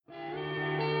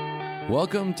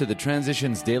Welcome to the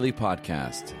Transitions Daily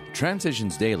podcast.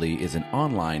 Transitions Daily is an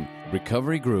online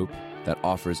recovery group that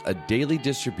offers a daily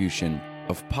distribution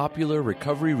of popular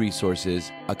recovery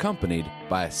resources accompanied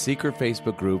by a secret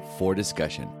Facebook group for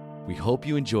discussion. We hope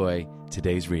you enjoy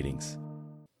today's readings.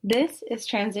 This is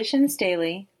Transitions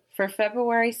Daily for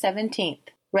February 17th,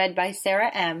 read by Sarah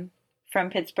M.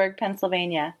 from Pittsburgh,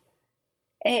 Pennsylvania.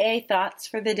 AA Thoughts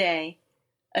for the Day.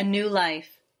 A New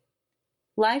Life.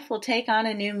 Life will take on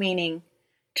a new meaning.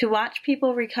 To watch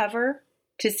people recover,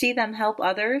 to see them help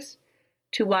others,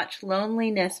 to watch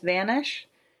loneliness vanish,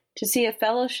 to see a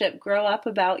fellowship grow up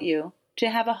about you, to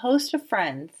have a host of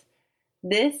friends.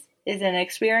 This is an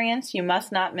experience you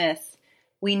must not miss.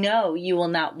 We know you will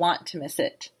not want to miss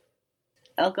it.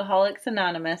 Alcoholics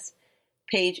Anonymous,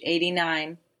 page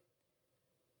 89.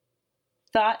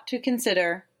 Thought to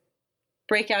consider.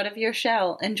 Break out of your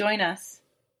shell and join us.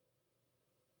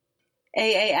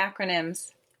 AA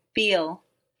acronyms. Feel.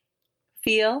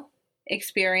 Feel,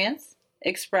 experience,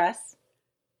 express,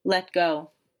 let go.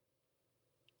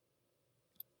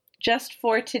 Just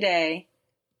for today,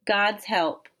 God's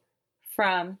help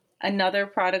from Another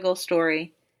Prodigal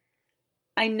Story.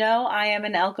 I know I am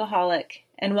an alcoholic,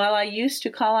 and while I used to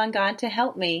call on God to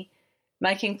help me,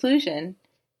 my conclusion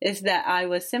is that I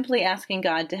was simply asking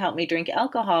God to help me drink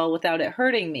alcohol without it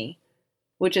hurting me,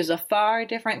 which is a far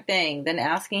different thing than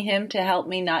asking Him to help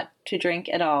me not to drink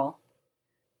at all.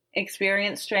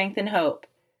 Experience Strength and Hope,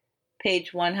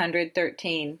 page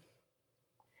 113.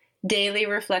 Daily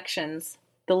Reflections,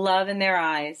 the love in their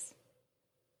eyes.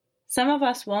 Some of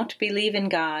us won't believe in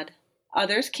God,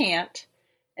 others can't,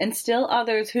 and still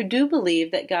others who do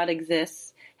believe that God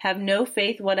exists have no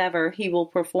faith whatever He will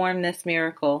perform this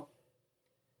miracle.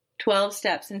 12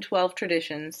 Steps and 12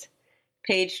 Traditions,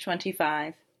 page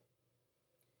 25.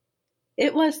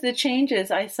 It was the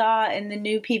changes I saw in the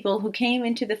new people who came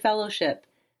into the fellowship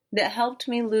that helped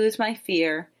me lose my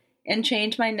fear and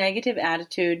change my negative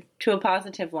attitude to a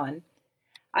positive one.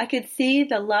 I could see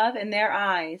the love in their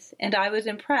eyes, and I was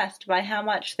impressed by how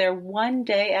much their one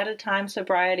day at a time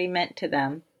sobriety meant to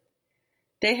them.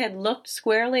 They had looked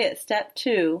squarely at step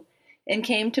 2 and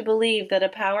came to believe that a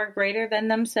power greater than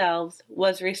themselves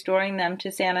was restoring them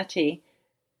to sanity.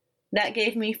 That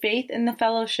gave me faith in the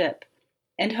fellowship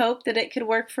and hope that it could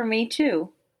work for me too.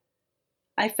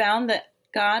 I found that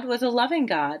God was a loving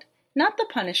God, not the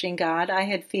punishing God I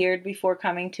had feared before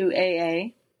coming to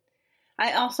AA.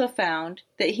 I also found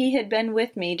that He had been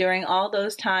with me during all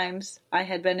those times I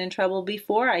had been in trouble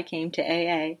before I came to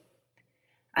AA.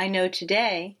 I know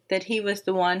today that He was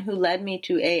the one who led me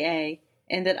to AA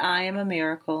and that I am a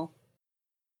miracle.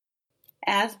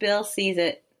 As Bill sees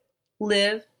it,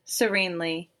 live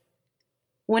serenely.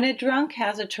 When a drunk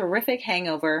has a terrific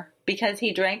hangover because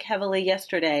he drank heavily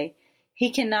yesterday,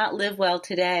 he cannot live well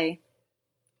today.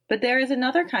 But there is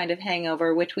another kind of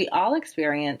hangover which we all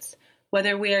experience,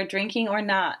 whether we are drinking or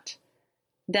not.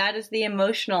 That is the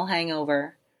emotional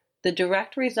hangover, the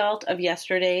direct result of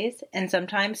yesterday's and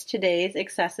sometimes today's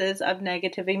excesses of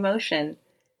negative emotion,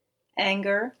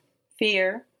 anger,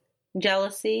 fear,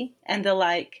 jealousy, and the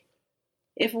like.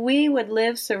 If we would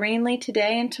live serenely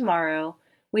today and tomorrow,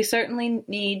 we certainly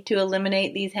need to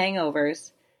eliminate these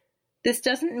hangovers. This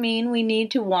doesn't mean we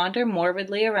need to wander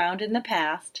morbidly around in the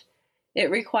past. It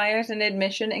requires an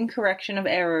admission and correction of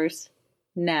errors,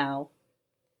 now.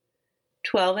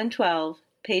 12 and 12,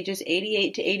 pages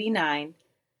 88 to 89.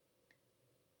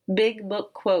 Big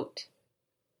Book Quote.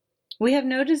 We have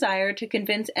no desire to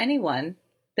convince anyone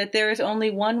that there is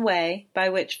only one way by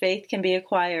which faith can be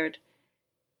acquired.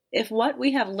 If what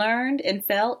we have learned and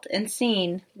felt and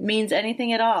seen means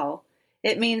anything at all,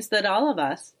 it means that all of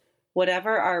us,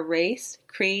 whatever our race,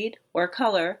 creed, or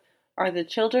color, are the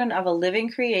children of a living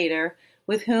Creator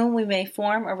with whom we may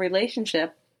form a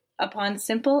relationship upon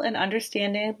simple and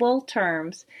understandable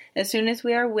terms as soon as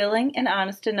we are willing and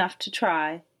honest enough to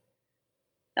try.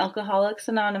 Alcoholics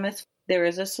Anonymous, There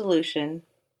is a Solution,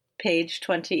 page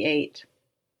 28.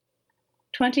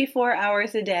 24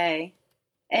 hours a day.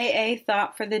 AA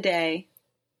Thought for the Day.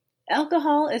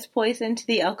 Alcohol is poison to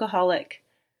the alcoholic.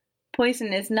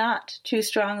 Poison is not too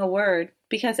strong a word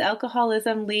because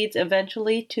alcoholism leads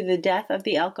eventually to the death of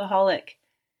the alcoholic.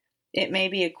 It may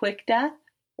be a quick death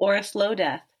or a slow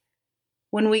death.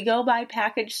 When we go by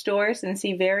package stores and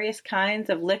see various kinds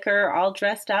of liquor all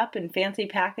dressed up in fancy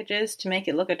packages to make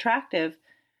it look attractive,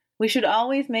 we should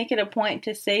always make it a point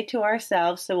to say to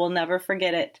ourselves so we'll never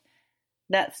forget it,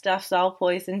 "That stuff's all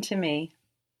poison to me."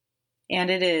 And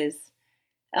it is.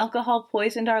 Alcohol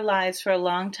poisoned our lives for a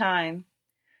long time.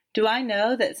 Do I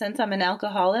know that since I'm an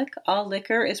alcoholic, all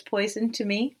liquor is poison to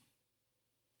me?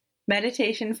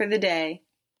 Meditation for the day.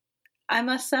 I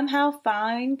must somehow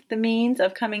find the means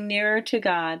of coming nearer to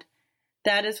God.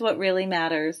 That is what really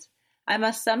matters. I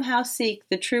must somehow seek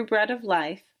the true bread of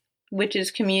life, which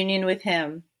is communion with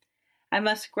Him. I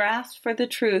must grasp for the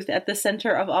truth at the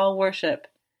center of all worship.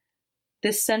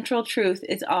 This central truth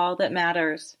is all that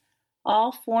matters.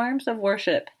 All forms of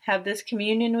worship have this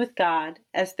communion with God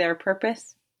as their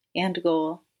purpose and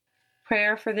goal.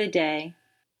 Prayer for the day.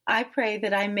 I pray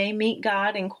that I may meet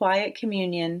God in quiet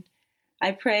communion.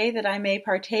 I pray that I may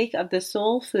partake of the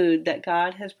soul food that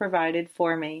God has provided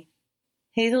for me.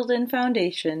 Hazelden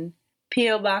Foundation,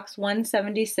 P.O. Box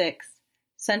 176,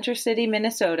 Center City,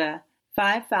 Minnesota,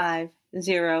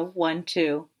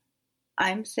 55012.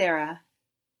 I'm Sarah,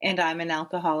 and I'm an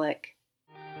alcoholic.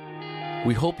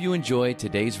 We hope you enjoyed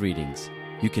today's readings.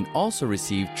 You can also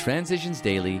receive Transitions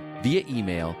Daily via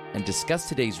email and discuss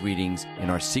today's readings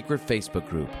in our secret Facebook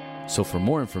group. So for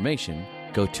more information,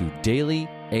 go to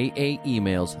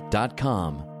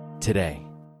dailyaaemails.com today.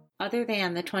 Other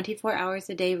than the 24 hours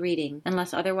a day reading,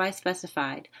 unless otherwise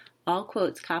specified, all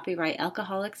quotes copyright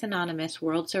Alcoholics Anonymous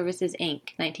World Services,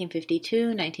 Inc., 1952,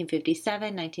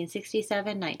 1957,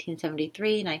 1967,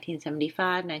 1973,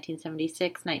 1975,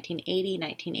 1976, 1980,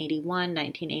 1981,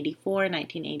 1984,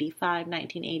 1985,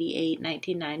 1988,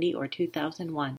 1990, or 2001.